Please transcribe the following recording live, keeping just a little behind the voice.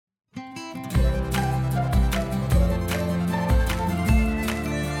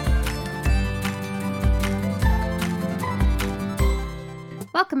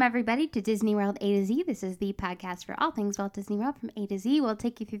Welcome, everybody, to Disney World A to Z. This is the podcast for all things Walt Disney World from A to Z. We'll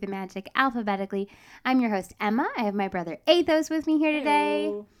take you through the magic alphabetically. I'm your host, Emma. I have my brother, Athos, with me here today.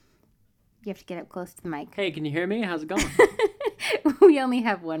 Hello. You have to get up close to the mic. Hey, can you hear me? How's it going? We only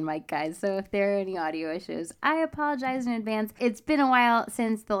have one mic, guys, so if there are any audio issues, I apologize in advance. It's been a while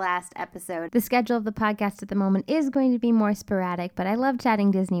since the last episode. The schedule of the podcast at the moment is going to be more sporadic, but I love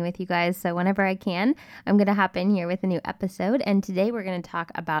chatting Disney with you guys, so whenever I can, I'm going to hop in here with a new episode, and today we're going to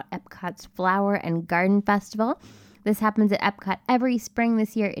talk about Epcot's Flower and Garden Festival. This happens at Epcot every spring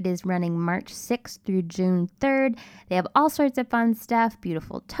this year. It is running March 6th through June 3rd. They have all sorts of fun stuff,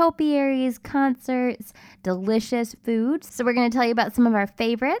 beautiful topiaries, concerts, delicious food. So we're going to tell you about some of our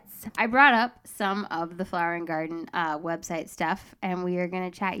favorites. I brought up some of the Flower and Garden website stuff, and we are going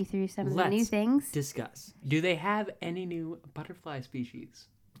to chat you through some of the new things. Discuss. Do they have any new butterfly species?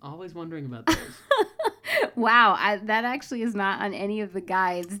 Always wondering about those. Wow, that actually is not on any of the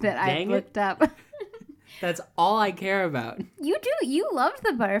guides that I've looked up. That's all I care about. You do. You loved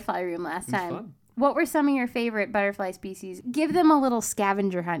the butterfly room last time. Fun. What were some of your favorite butterfly species? Give them a little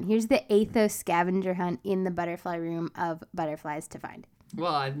scavenger hunt. Here's the Athos scavenger hunt in the butterfly room of butterflies to find.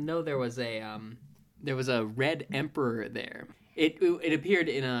 Well, I know there was a red emperor there. It appeared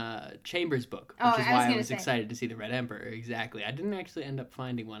in a Chambers book, which is why I was excited to see the red emperor. Exactly. I didn't actually end up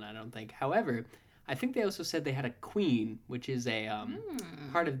finding one, I don't think. However, I think they also said they had a queen, which is a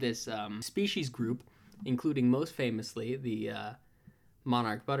part of this species group, including most famously the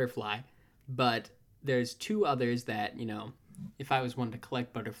monarch butterfly. But there's two others that, if I was one to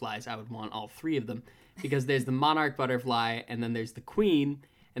collect butterflies, I would want all three of them. Because there's the monarch butterfly, and then there's the queen,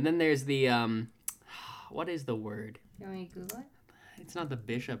 and then there's the, what is the word? You want me to Google it? It's not the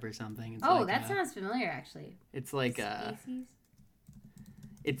bishop or something. It's that sounds familiar, actually. It's like Species?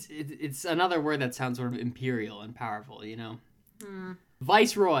 It's another word that sounds sort of imperial and powerful,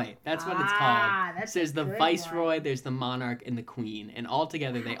 Viceroy, that's what it's called. That's There's the Viceroy, there's the monarch, and the queen. And all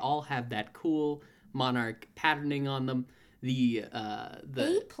together, they all have that cool monarch patterning on them. The A+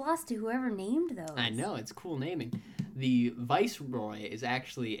 to whoever named those. I know, it's cool naming. The Viceroy is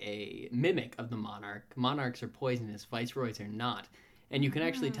actually a mimic of the monarch. Monarchs are poisonous, Viceroys are not. And you can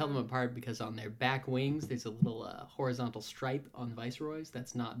actually tell them apart because on their back wings, there's a little horizontal stripe on Viceroys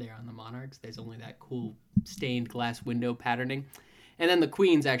that's not there on the monarchs. There's only that cool stained glass window patterning. And then the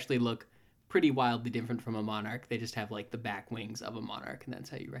queens actually look pretty wildly different from a monarch. They just have like the back wings of a monarch, and that's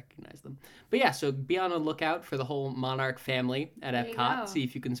how you recognize them. But yeah, so be on the lookout for the whole monarch family at Epcot. See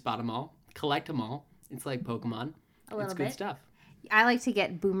if you can spot them all. Collect them all. It's like Pokemon. It's good stuff. I like to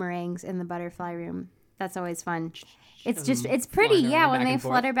get boomerangs in the butterfly room. That's always fun. It's pretty, yeah, when they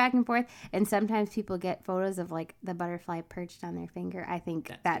flutter back and forth. And sometimes people get photos of, like, the butterfly perched on their finger. I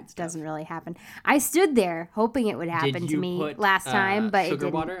think that doesn't really happen. I stood there hoping it would happen to me last time, but it didn't. Sugar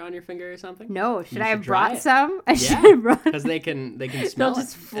water on your finger or something? No. Should I have brought some? I should have brought because they can smell it. They'll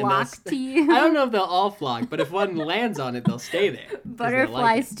just flock to you. I don't know if they'll all flock, but if one lands on it, they'll stay there.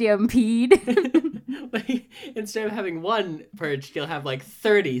 Butterfly stampede. Like, instead of having one perched, you'll have like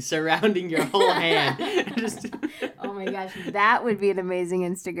 30 surrounding your whole hand. Oh my gosh, that would be an amazing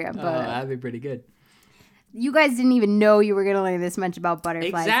Instagram photo. Oh, that'd be pretty good. You guys didn't even know you were going to learn this much about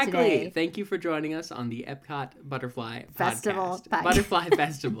butterflies today. Thank you for joining us on the Epcot Butterfly Festival podcast. Butterfly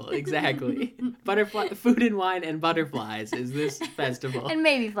Festival, exactly. Butterfly, food and wine and butterflies is this festival. And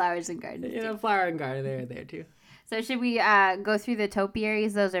maybe flowers and gardens. Flower and garden, they're there too. So should we go through the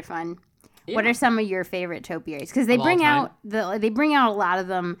topiaries? Those are fun. Yeah. What are some of your favorite topiaries? Because they bring out a lot of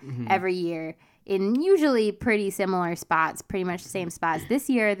them every year in usually pretty similar spots, pretty much the same spots. This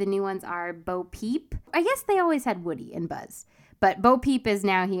year, the new ones are Bo Peep. I guess they always had Woody and Buzz, but Bo Peep is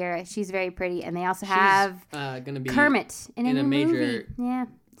now here. She's very pretty, and they also have gonna be Kermit in a major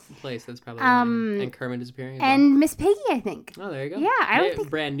place. That's probably and Kermit is appearing. And Miss Piggy, I think. Oh, there you go. Yeah, I don't think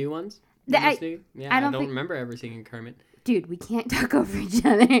brand new ones. I don't remember ever seeing Kermit. Dude, we can't talk over each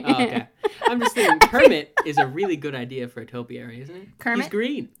other. Oh, okay. I'm just thinking Kermit is a really good idea for a topiary, isn't it? Kermit? He's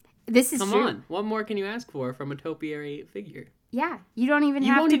green. This is true. Come on. What more can you ask for from a topiary figure? Yeah. You don't even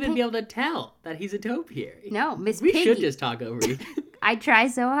You won't even be able to tell that he's a topiary. No, Miss Piggy. We should just talk over you. I try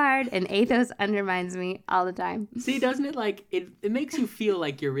so hard, and Athos undermines me all the time. See, doesn't it, like, it makes you feel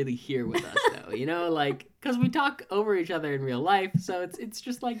like you're really here with us, though, like, because we talk over each other in real life, so it's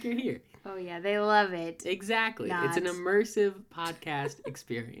just like you're here. Oh, yeah, they love it. Exactly. It's an immersive podcast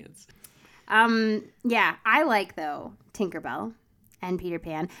experience. Yeah, I like, though, Tinkerbell. and Peter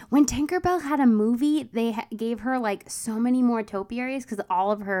Pan. When Tinkerbell had a movie, they gave her like so many more topiaries because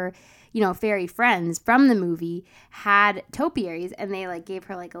all of her, fairy friends from the movie had topiaries, and they like gave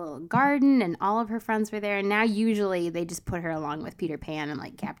her like a little garden, and all of her friends were there. And now usually they just put her along with Peter Pan and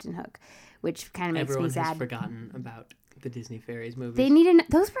like Captain Hook, which kind of makes me sad. Everyone has forgotten about the Disney Fairies movies.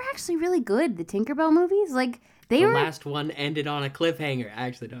 Those were actually really good. The Tinkerbell movies, like the last one ended on a cliffhanger. I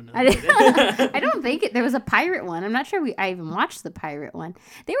actually don't know. I don't think it. There was a pirate one. I'm not sure I even watched the pirate one.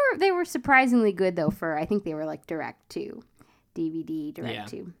 They were surprisingly good though. I think they were like direct to DVD,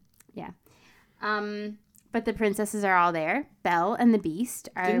 to. Yeah. But the princesses are all there. Belle and the Beast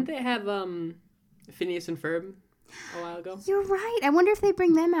are. Didn't they have Phineas and Ferb a while ago? You're right. I wonder if they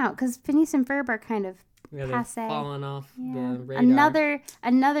bring them out because Phineas and Ferb are kind of. Yeah, they're falling off the radar.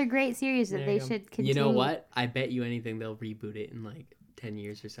 Another great series that they should continue. You know what? I bet you anything they'll reboot it in like 10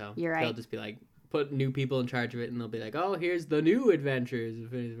 years or so. You're right. They'll just be like, put new people in charge of it, and they'll be like, oh, here's the new adventures of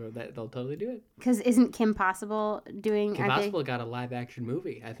Phineas and Ferb. They'll totally do it. Because isn't Kim Possible doing... Kim Possible got a live-action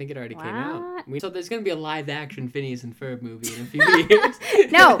movie. I think it already came out. So there's going to be a live-action Phineas and Ferb movie in a few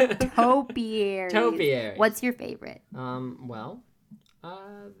years. No, Topiaries. Topiaries. What's your favorite?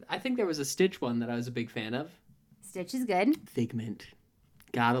 I think there was a Stitch one that I was a big fan of. Stitch is good. Figment.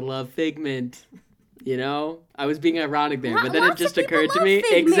 Gotta love Figment. I was being ironic there, but then Lots it just occurred to me.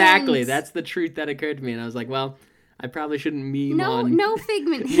 Figment. Exactly. That's the truth that occurred to me. And I was like, well, I probably shouldn't meme on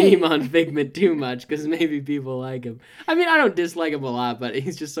Figment. on Figment too much because maybe people like him. I mean, I don't dislike him a lot, but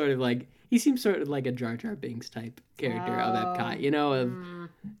he's just sort of like, he seems sort of like a Jar Jar Binks type character of Epcot,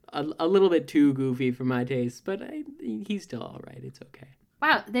 a little bit too goofy for my taste, but he's still all right. It's okay.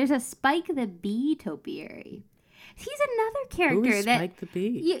 Wow, there's a Spike the Bee topiary. He's another character Who is Spike the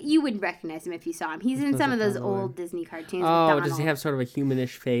Bee? You would recognize him if you saw him. He's in some of those old Disney cartoons. Oh, does he have sort of a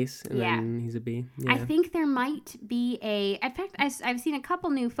humanish face and then he's a bee? Yeah. I think there might be in fact, I've seen a couple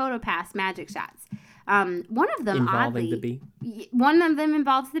new PhotoPass magic shots. One of them involving the bee. One of them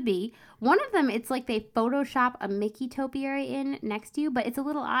involves the bee. One of them, it's like they Photoshop a Mickey topiary in next to you, but it's a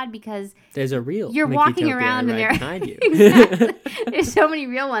little odd because there's a real you're Mickey walking around right and behind you. Exactly. There's so many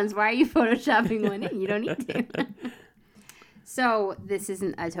real ones. Why are you Photoshopping one in? You don't need to. So this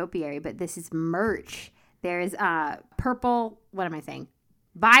isn't a topiary, but this is merch. There's purple. What am I saying?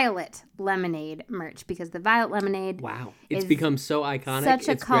 Violet lemonade merch because the violet lemonade. Wow, it's become so iconic. Such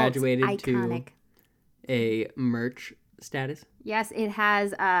a it's cult graduated iconic. To a merch status. Yes, it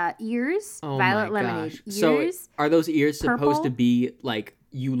has ears. Oh violet my lemonade gosh. ears. So are those ears purple? supposed to be like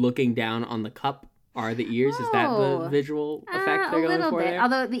you looking down on the cup? Are the ears? Is that the visual effect they're going for bit. there?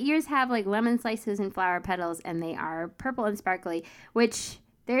 Although the ears have like lemon slices and flower petals, and they are purple and sparkly. Which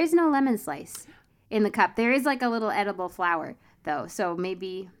there is no lemon slice in the cup. There is like a little edible flower though, so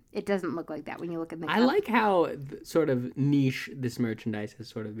maybe. It doesn't look like that when you look in the cup. I like how sort of niche this merchandise has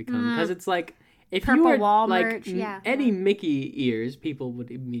sort of become because it's like if purple you were wall like merch, any Mickey ears, people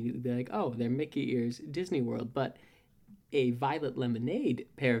would immediately be like, "Oh, they're Mickey ears, Disney World." But a violet lemonade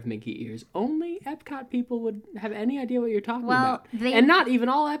pair of Mickey ears, only Epcot people would have any idea what you're talking about, and not even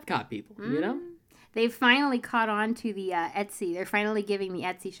all Epcot people, They've finally caught on to the Etsy. They're finally giving the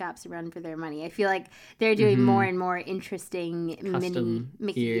Etsy shops a run for their money. I feel like they're doing more and more interesting custom mini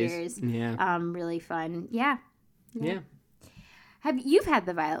Mickey ears. Yeah. Really fun. Yeah. You've had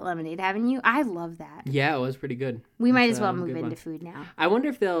the violet lemonade, haven't you? I love that. Yeah, it was pretty good. We might as well move into food now. I wonder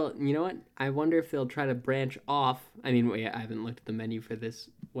if they'll, I wonder if they'll try to branch off. I mean, I haven't looked at the menu for this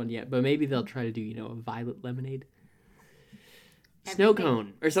one yet, but maybe they'll try to do, a violet lemonade. Snow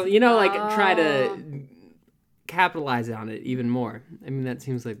cone or something, try to capitalize on it even more. I mean, that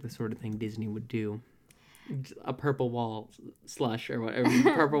seems like the sort of thing Disney would do. A purple wall slush or whatever,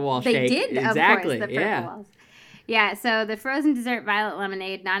 purple wall they shake. They did, exactly. Of course, the purple walls. Yeah, so the frozen dessert violet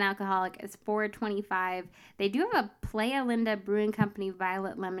lemonade, non-alcoholic, is $4.25. They do have a Playa Linda Brewing Company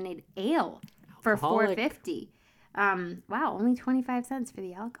violet lemonade ale for $4.50. Wow, only 25 cents for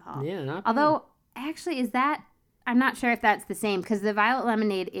the alcohol. Yeah, not bad. Although, actually, is that... I'm not sure if that's the same because the violet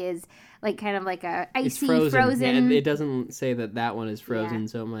lemonade is like kind of like a icy frozen. Yeah, it doesn't say that one is frozen,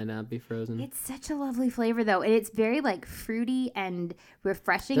 so it might not be frozen. It's such a lovely flavor though, and it's very like fruity and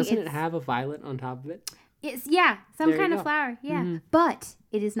refreshing. Doesn't it have a violet on top of it? It's some kind of flower. Yeah, but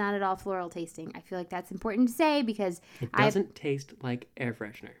it is not at all floral tasting. I feel like that's important to say because it doesn't taste like air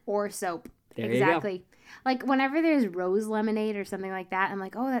freshener or soap. There exactly. You go. Like, whenever there's rose lemonade or something like that, I'm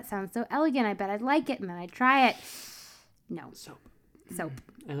like, oh, that sounds so elegant. I bet I'd like it. And then I try it. No. Soap.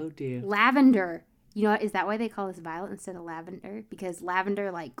 Oh, dear. Lavender. You know what? Is that why they call this violet instead of lavender? Because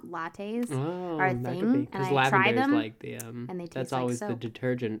lavender, like, lattes are a thing. Because lavender is like the, and they taste that's like always soap. the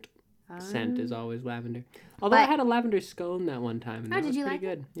detergent scent is always lavender. Although I had a lavender scone that one time, and that was pretty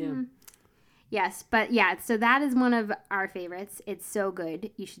good. Yeah. Mm-hmm. Yes, but yeah, so that is one of our favorites. It's so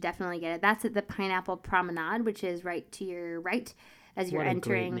good. You should definitely get it. That's at the Pineapple Promenade, which is right to your right as you're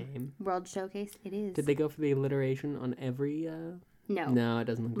entering World Showcase. It is. Did they go for the alliteration on every... No, it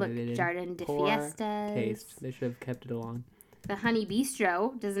doesn't look like they did. Jardin de Fiestas. Taste. They should have kept it along. The Honey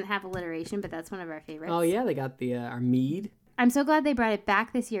Bistro doesn't have alliteration, but that's one of our favorites. Oh, yeah, they got the our mead. I'm so glad they brought it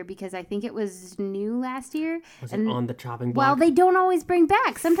back this year because I think it was new last year. Was it on the chopping block? Well, they don't always bring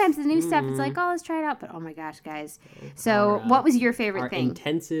back. Sometimes the new stuff, it's like, oh, let's try it out. But oh my gosh, guys. So what was your favorite thing?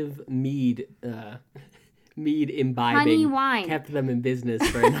 Intensive mead imbibing honey wine kept them in business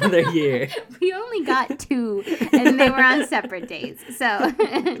for another year. We only got 2 and they were on separate days. So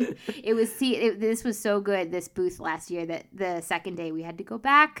this was so good, this booth last year, that the second day we had to go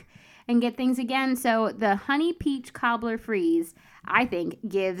back and get things again. So the Honey Peach Cobbler Freeze, I think,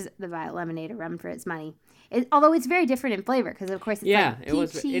 gives the Violet Lemonade a run for its money. Although it's very different in flavor, because of course it's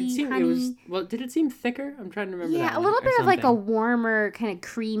like peachy, honey. Well, did it seem thicker? I'm trying to remember. Yeah, a little bit of like a warmer, kind of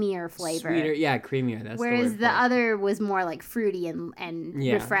creamier flavor. Sweeter, yeah, creamier. That's whereas the other was more like fruity and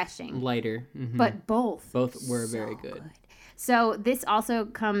refreshing. Lighter. Mm-hmm. But both were very good. So this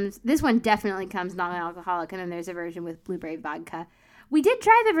one definitely comes non-alcoholic, and then there's a version with blueberry vodka. We did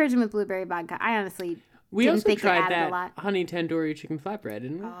try the version with blueberry vodka. I honestly didn't think tried it added that a lot. honey tandoori chicken flatbread,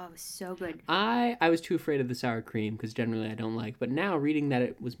 didn't we? Oh, it was so good. I was too afraid of the sour cream because generally I don't like. But now reading that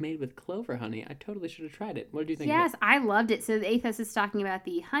it was made with clover honey, I totally should have tried it. What did you think? Yes, I loved it. So the Athos is talking about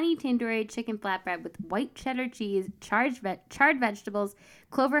the honey tandoori chicken flatbread with white cheddar cheese, charred vegetables,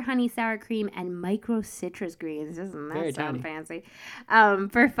 clover honey sour cream, and micro citrus greens. Doesn't that sound fancy?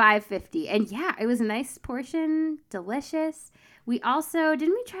 For $5.50. And yeah, it was a nice portion, delicious. We also,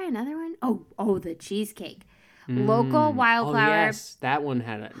 didn't we try another one? Oh, the cheesecake. Local wildflower. Oh, yes. That one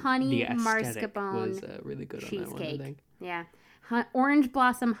had honey mascarpone was really good cheesecake. On that one, I think. Yeah. Orange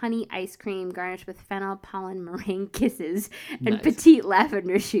blossom honey ice cream garnished with fennel pollen meringue kisses and petite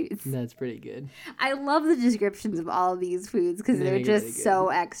lavender shoots. That's pretty good. I love the descriptions of all of these foods because they're just really so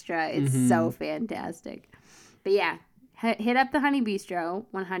extra. It's so fantastic. But yeah, hit up the Honey Bistro,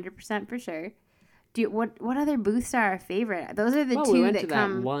 100% for sure. What other booths are our favorite? Those are the two we went that to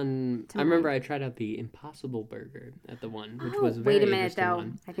come. That one. I remember I tried out the Impossible Burger at the one, which was a very wait a minute though.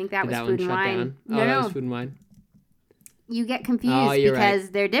 One. I think that was Food and Wine. Down? No, that was Food and Wine. You get confused because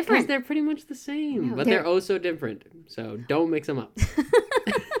they're different. Because they're pretty much the same, but they're oh so different. So don't mix them up.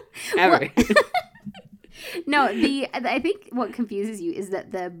 Ever. No, I think what confuses you is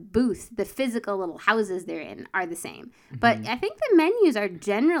that the booth, the physical little houses they're in, are the same. But I think the menus are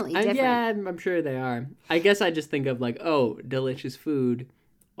generally different. Yeah, I'm sure they are. I guess I just think of like, delicious food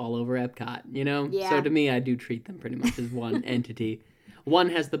all over Epcot, you know? Yeah. So to me, I do treat them pretty much as one entity. One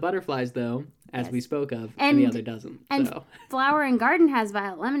has the butterflies, though, as we spoke of, and the other doesn't. And Flower and Garden has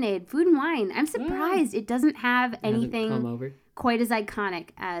Violet Lemonade. Food and Wine, I'm surprised it doesn't have anything quite as iconic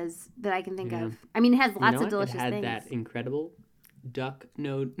as that I can think of. I mean, it has lots of delicious things. It had that incredible duck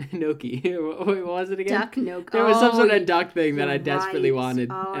gnocchi. What was it again? Duck gnocchi. There was some sort of duck thing that I desperately wanted,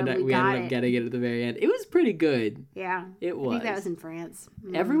 and we ended up getting it at the very end. It was pretty good. Yeah. It was. I think that was in France.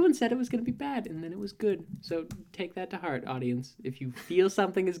 Everyone said it was going to be bad, and then it was good. So take that to heart, audience. If you feel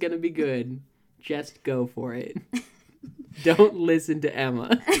something is going to be good, just go for it. Don't listen to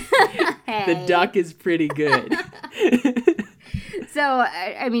Emma. Hey. The duck is pretty good. So,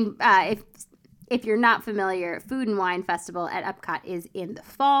 I mean, if you're not familiar, Food and Wine Festival at Epcot is in the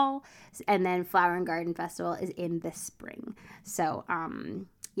fall, and then Flower and Garden Festival is in the spring. So,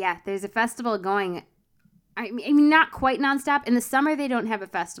 there's a festival going, I mean, not quite nonstop. In the summer, they don't have a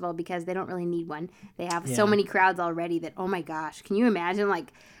festival because they don't really need one. They have so many crowds already that, oh my gosh, can you imagine,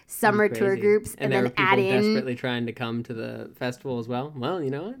 like, summer tour groups and then add in... people desperately trying to come to the festival as well? Well, you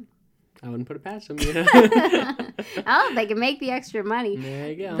know what? I wouldn't put it past them, you know? Oh, they can make the extra money. There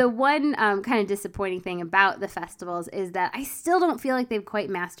you go. The one kind of disappointing thing about the festivals is that I still don't feel like they've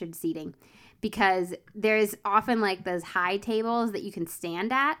quite mastered seating, because there's often like those high tables that you can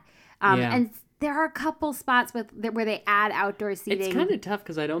stand at. And there are a couple spots where they add outdoor seating. It's kind of tough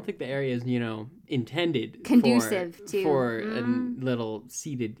because I don't think the area is, intended conducive for a little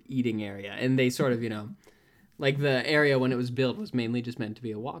seated eating area. And they sort of, like the area when it was built was mainly just meant to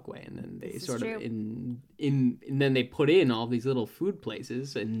be a walkway, and then they and then they put in all these little food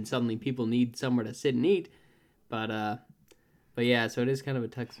places, and suddenly people need somewhere to sit and eat. But yeah, so it is kind of a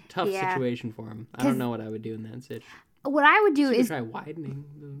tough situation for them. I don't know what I would do in that situation. What I would do is try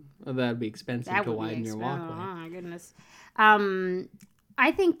widening. That'd be expensive to widen your walkway. Oh my goodness.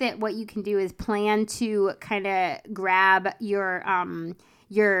 I think that what you can do is plan to kind of grab your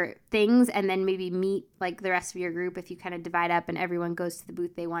things and then maybe meet like the rest of your group if you kind of divide up and everyone goes to the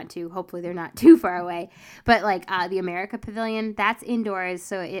booth they want to. Hopefully they're not too far away. But like the America Pavilion, that's indoors,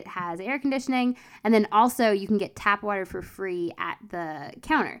 so it has air conditioning. And then also you can get tap water for free at the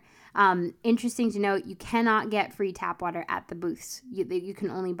counter. Interesting to note, you cannot get free tap water at the booths. You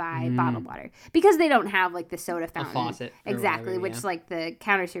can only buy bottled water because they don't have like the soda fountain. A faucet. Exactly, which like the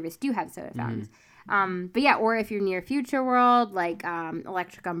counter service do have soda fountains. But yeah, or if you're near Future World, like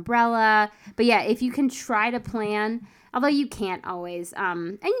Electric Umbrella. But yeah, if you can try to plan, although you can't always,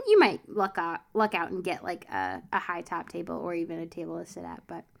 and you might luck out and get like a high top table or even a table to sit at,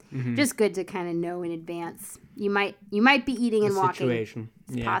 but just good to kind of know in advance. You might be eating and walking. Situation.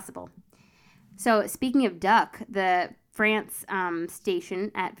 It's possible. So speaking of duck, the France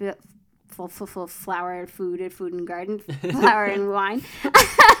station at Flower Food and Garden, Flower and Wine.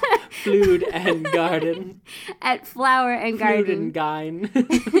 Food and Garden. At Flower and Garden. Food and Gine.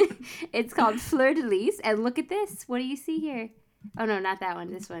 It's called Fleur de Lis. And look at this. What do you see here? Oh, no, not that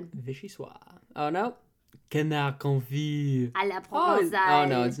one. This one. Vichyssoise. Oh, no. Canard confit. À la Provençale. Oh,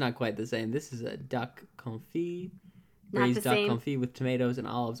 no, it's not quite the same. This is a duck confit. Braised duck confit with tomatoes and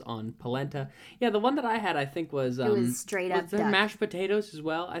olives on polenta. Yeah, the one that I had, I think, was it was straight up. Was there mashed potatoes as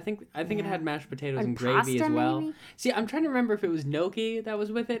well? I think it had mashed potatoes and gravy as well. Maybe? See, I'm trying to remember if it was gnocchi that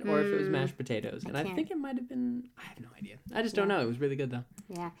was with it or if it was mashed potatoes. And I think it might have been. I have no idea. I just don't know. It was really good though.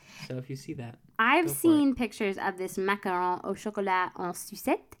 Yeah. So if you see that, I've seen pictures of this macaron au chocolat en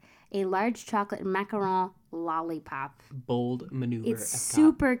sucette, a large chocolate macaron lollipop. Bold maneuver. It's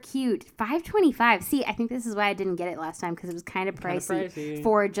super cute. $5.25. See, I think this is why I didn't get it last time because it was kind of pricey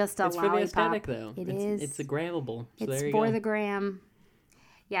for just a lollipop. It's for the aesthetic, though. It's a grammable. So it's for the gram.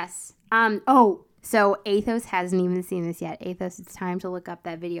 Yes. So Athos hasn't even seen this yet. Athos, it's time to look up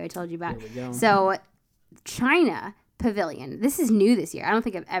that video I told you about. There we go. So China Pavilion. This is new this year. I don't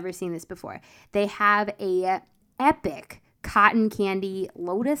think I've ever seen this before. They have a epic cotton candy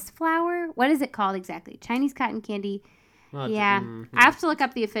lotus flower. What is it called exactly? Chinese cotton candy. Well, yeah. I have to look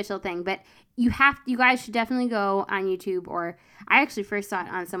up the official thing, but you guys should definitely go on YouTube, or I actually first saw it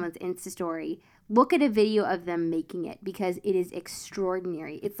on someone's Insta story. Look at a video of them making it because it is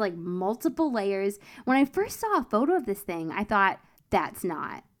extraordinary. It's like multiple layers. When I first saw a photo of this thing, I thought that's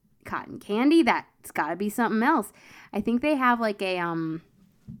not cotton candy. That's got to be something else. I think they have like a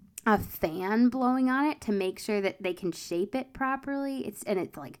fan blowing on it to make sure that they can shape it properly. It's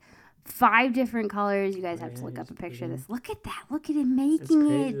like 5 different colors. You guys have to look up a picture of this. Look at that. Look at him making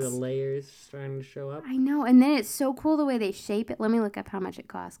it. The layers starting to show up. I know. And then it's so cool the way they shape it. Let me look up how much it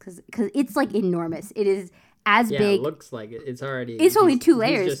costs because it's like enormous. It is as big. Yeah, it looks like it. It's only 2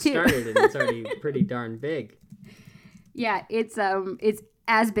 layers just too. Started and it's already pretty darn big. Yeah, it's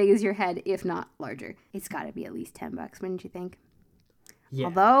as big as your head, if not larger. It's got to be at least $10, wouldn't you think? Yeah.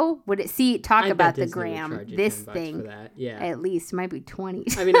 Although, talk about the gram. This thing, at least might be 20.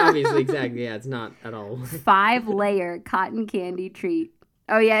 I mean, obviously, exactly. Yeah, it's not at all. 5-layer cotton candy treat.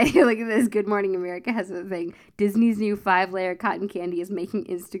 Oh yeah, look at this. Good Morning America has a thing. Disney's new 5-layer cotton candy is making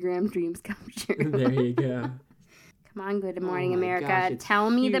Instagram dreams come true. There you go. Come on, Good Morning America. Gosh, tell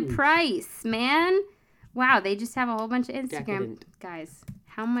me the price, man. Wow, they just have a whole bunch of Instagram guys.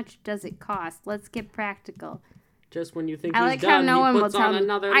 How much does it cost? Let's get practical. Just when you think he's done, he puts on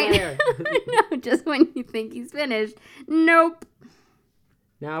another layer. I know, just when you think he's finished. Nope.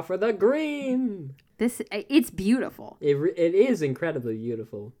 Now for the green. It's beautiful. It is incredibly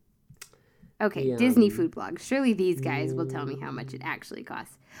beautiful. Okay, Disney food blogs. Surely these guys will tell me how much it actually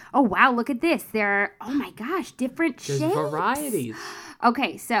costs. Oh, wow, look at this. There are, oh my gosh, different shapes. There's varieties.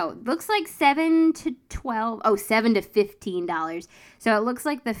 Okay, so looks like $7 to $15. So it looks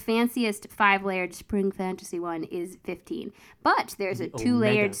like the fanciest 5-layered Spring Fantasy one is $15. But there's a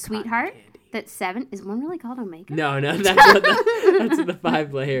 2-layered Sweetheart that's $7. Is one really called Omega? No, that's what the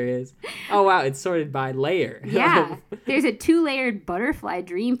 5-layer is. Oh wow, it's sorted by layer. Yeah, there's a 2-layered Butterfly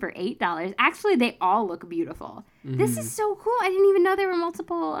Dream for $8. Actually, they all look beautiful. Mm-hmm. This is so cool. I didn't even know there were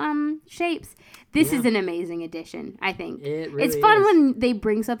multiple shapes. This is an amazing addition, I think. It's fun when they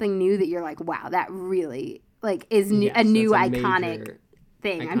bring something new that you're like, wow, that really is a new iconic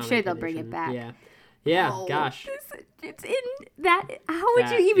thing. I'm sure they'll bring it back. Yeah, gosh. It's in that. How would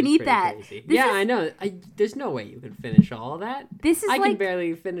you even eat that? I know. There's no way you can finish all of that. I can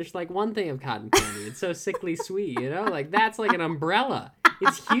barely finish one thing of cotton candy. It's so sickly sweet, that's like an umbrella.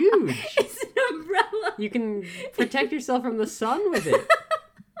 It's huge. It's an umbrella. You can protect yourself from the sun with it.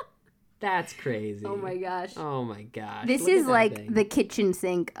 That's crazy. Oh my gosh. Oh my gosh. This is like the kitchen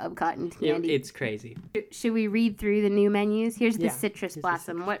sink of cotton candy. It's crazy. Should we read through the new menus? Here's the citrus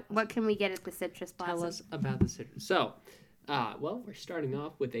blossom. What can we get at the citrus blossom? Tell us about the citrus. So, we're starting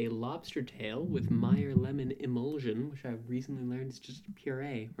off with a lobster tail with Meyer lemon emulsion, which I've recently learned is just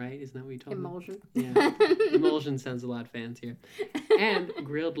puree, right? Isn't that what you told Emulsion. me? Yeah. Emulsion sounds a lot fancier. And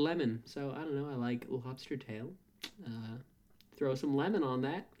grilled lemon. So, I don't know. I like lobster tail. Throw some lemon on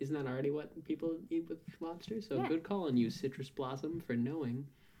that. Isn't that already what people eat with lobster? So good call on you, Citrus Blossom, for knowing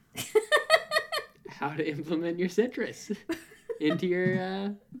how to implement your citrus into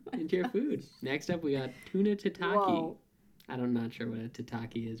your food. Next up, we got tuna tataki. Whoa. I'm not sure what a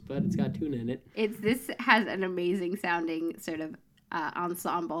tataki is, but it's got tuna in it. This has an amazing sounding sort of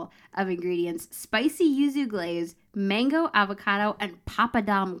ensemble of ingredients: spicy yuzu glaze, mango, avocado, and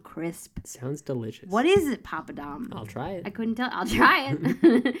papadum crisp. Sounds delicious. What is it, papadum? I'll try it. I couldn't tell. I'll try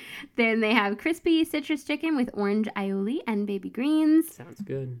it. Then they have crispy citrus chicken with orange aioli and baby greens. Sounds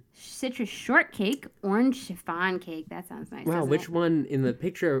good. Citrus shortcake, orange chiffon cake. That sounds nice. Wow, which one in the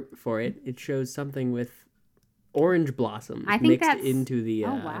picture for it? It shows something with orange blossoms mixed into the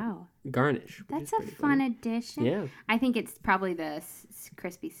garnish. That's a fun addition. Yeah. I think it's probably the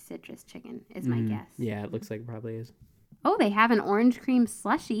crispy citrus chicken is my guess. Yeah, it looks like it probably is. Oh, they have an orange cream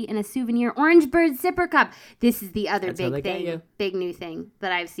slushie in a souvenir Orange Bird sipper cup. This is the other big new thing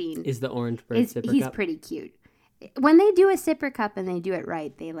that I've seen. Is the Orange Bird sipper cup? He's pretty cute. When they do a sipper cup and they do it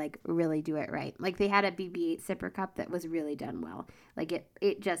right, they like really do it right. Like they had a BB-8 sipper cup that was really done well. Like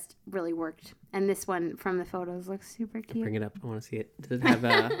it just really worked. And this one from the photos looks super cute. Bring it up. I want to see it. Does it have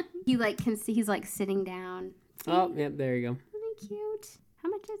a... You like can see he's like sitting down. Oh, yep, there you go. Isn't he cute? How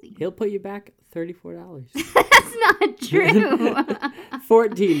much is he? He'll put you back $34. That's not true.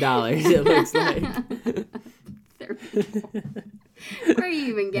 $14, it looks like. 34. Where are you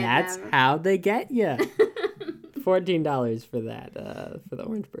even getting That's that? how they get you. $14 for that, for the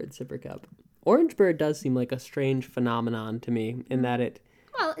Orange Bird sipper cup. Orange Bird does seem like a strange phenomenon to me in that it...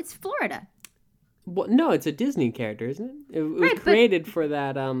 Well, it's Florida. Well, no, it's a Disney character, isn't it? It was created for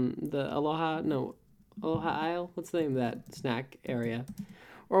that, the Aloha Isle? What's the name of that snack area?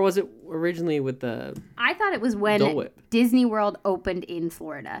 Or was it originally with the... I thought it was when Dole Whip. Disney World opened in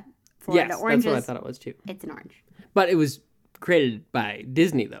Florida. Yes, oranges, that's what I thought it was too. It's an orange. But it was created by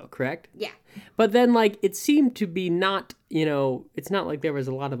Disney, though, correct? Yeah. But then, like, it seemed to be not, it's not like there was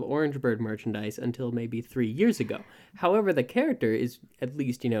a lot of Orange Bird merchandise until maybe 3 years ago. However, the character is at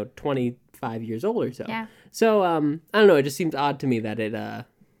least, 25 years old or so. Yeah. So, I don't know, it just seems odd to me that it...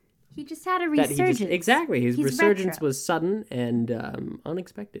 He just had a resurgence. Exactly. His resurgence retro. was sudden and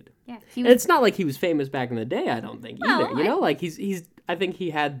unexpected. Yeah. And it's not like he was famous back in the day, I don't think, either. Like, he's I think he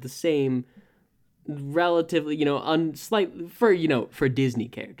had the same... relatively, for Disney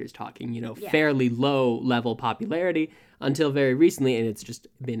characters talking, fairly low level popularity until very recently, and it's just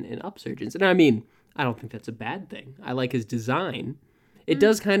been an upsurgence. And I mean, I don't think that's a bad thing. I like his design. It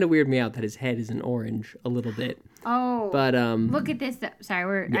does kind of weird me out that his head is an orange a little bit. Oh. But look at this.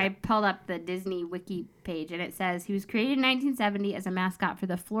 Sorry, I pulled up the Disney wiki page, and it says he was created in 1970 as a mascot for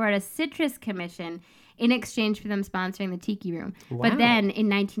the Florida Citrus Commission in exchange for them sponsoring the Tiki Room. Wow. But then in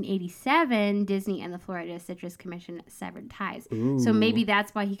 1987, Disney and the Florida Citrus Commission severed ties. Ooh. So maybe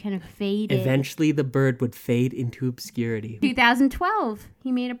that's why he kind of faded. Eventually, the bird would fade into obscurity. 2012,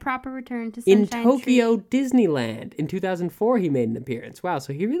 he made a proper return to Sunshine In Tokyo Tree. Disneyland. In 2004, he made an appearance. Wow,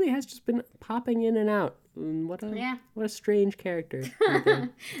 so he really has just been popping in and out. What a strange character.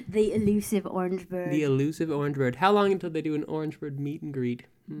 The elusive orange bird. The elusive orange bird. How long until they do an orange bird meet and greet?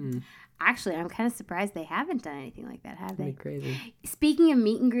 Actually, I'm kind of surprised they haven't done anything like that, have they? Crazy. Speaking of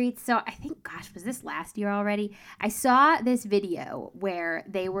meet and greets, so I think, was this last year already? I saw this video where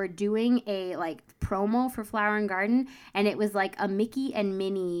they were doing a promo for Flower and Garden, and it was like a Mickey and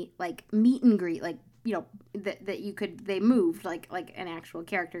Minnie meet and greet, that you could, they moved like an actual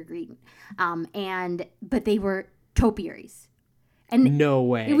character greet, but they were topiaries. And no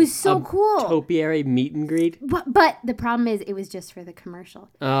way. It was so cool. Topiary meet and greet. But the problem is, it was just for the commercial.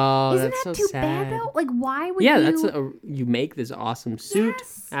 Oh, Isn't that's that so too sad. bad though? Why would you? Yeah, you make this awesome suit.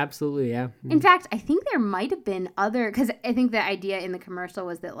 Yes. Absolutely, yeah. In fact, I think there might have been because I think the idea in the commercial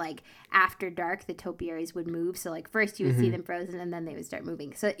was that after dark, the topiaries would move. So first you would see them frozen, and then they would start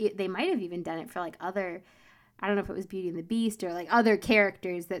moving. So they might have even done it for other, I don't know if it was Beauty and the Beast or other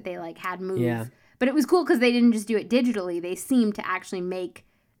characters that they had move. Yeah. But it was cool because they didn't just do it digitally. They seemed to actually make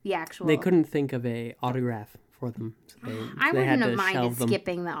the actual. They couldn't think of a autograph for them. So I wouldn't have minded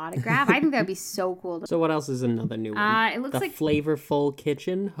skipping the autograph. I think that would be so cool. So what else is another new one? It looks the like Flavorful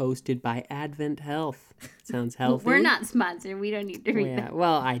Kitchen, hosted by Advent Health. Sounds healthy. We're not sponsored. We don't need to read that.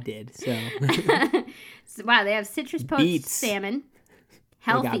 Well, I did, so. Wow, they have citrus poached salmon.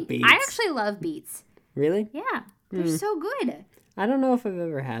 Healthy. Beets. I actually love beets. Really? Yeah. They're so good. I don't know if I've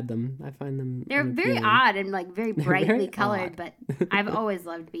ever had them. I find them They're very odd and like very brightly colored, but I've always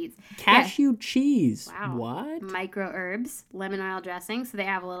loved beets. Cashew cheese. Wow. What? Micro herbs, lemon oil dressing. So they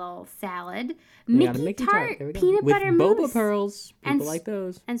have a little salad. Mickey tart, peanut butter mousse. Boba pearls. People like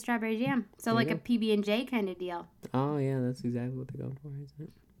those. And strawberry jam. So like a PB&J kind of deal. Oh, yeah. That's exactly what they go for, isn't it?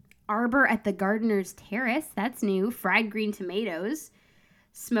 Arbor at the Gardener's Terrace. That's new. Fried green tomatoes.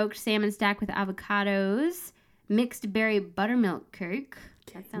 Smoked salmon stack with avocados. Mixed berry buttermilk cake.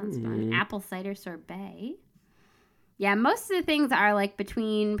 That sounds fun. Apple cider sorbet. Yeah, most of the things are like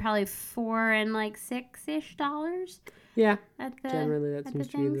between probably $4 and like $6-ish. Yeah. Generally, that seems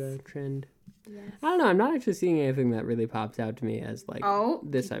to be the trend. Yes. I don't know. I'm not actually seeing anything that really pops out to me as like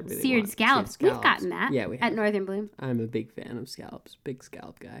this. I really seared want. Scallops. We've gotten that. Yeah, we have. At Northern Bloom. I'm a big fan of scallops. Big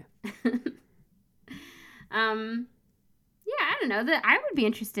scallop guy. Yeah, I don't know. I would be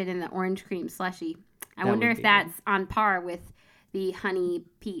interested in the orange cream slushie. I wonder if that's on par with the honey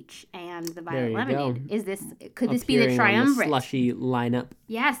peach and the violet lemonade. Could this be the triumvirate? On the slushy lineup.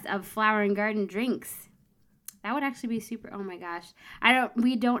 Yes, of Flower and Garden drinks. That would actually be super. Oh my gosh.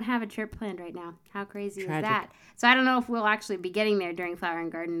 We don't have a trip planned right now. How crazy is that? So I don't know if we'll actually be getting there during Flower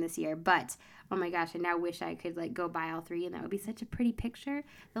and Garden this year, but oh my gosh, I now wish I could like go buy all three, and that would be such a pretty picture.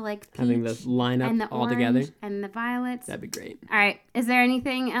 The like peach having the lineup and the all orange together and the violets. That'd be great. All right. Is there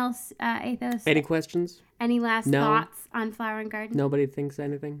anything else, Athos? Any questions? Any last thoughts on Flower and Garden? Nobody thinks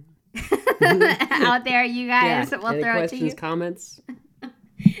anything. Out there, you guys. We'll any throw questions, it to you. Comments?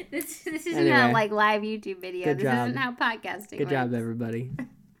 This isn't a like live YouTube video. Good job. Isn't how podcasting Good works. job, everybody.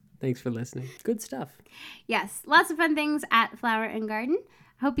 Thanks for listening. Good stuff. Yes, lots of fun things at Flower and Garden.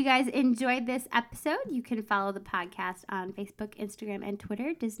 Hope you guys enjoyed this episode. You can follow the podcast on Facebook, Instagram, and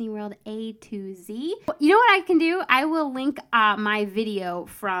Twitter, Disney World A to Z. You know what I can do? I will link my video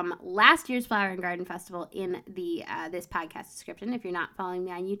from last year's Flower and Garden Festival in the this podcast description. If you're not following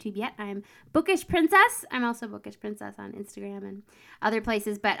me on YouTube yet, I'm Bookish Princess. I'm also Bookish Princess on Instagram and other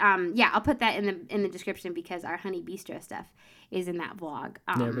places. But yeah, I'll put that in the description because our Honey Bistro stuff is in that vlog,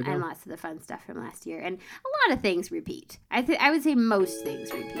 and lots of the fun stuff from last year, and a lot of things repeat. I would say most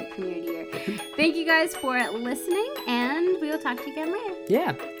things repeat from year to year. Thank you guys for listening, and we will talk to you again later.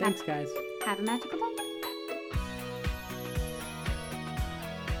 Yeah, thanks guys. Have a magical day.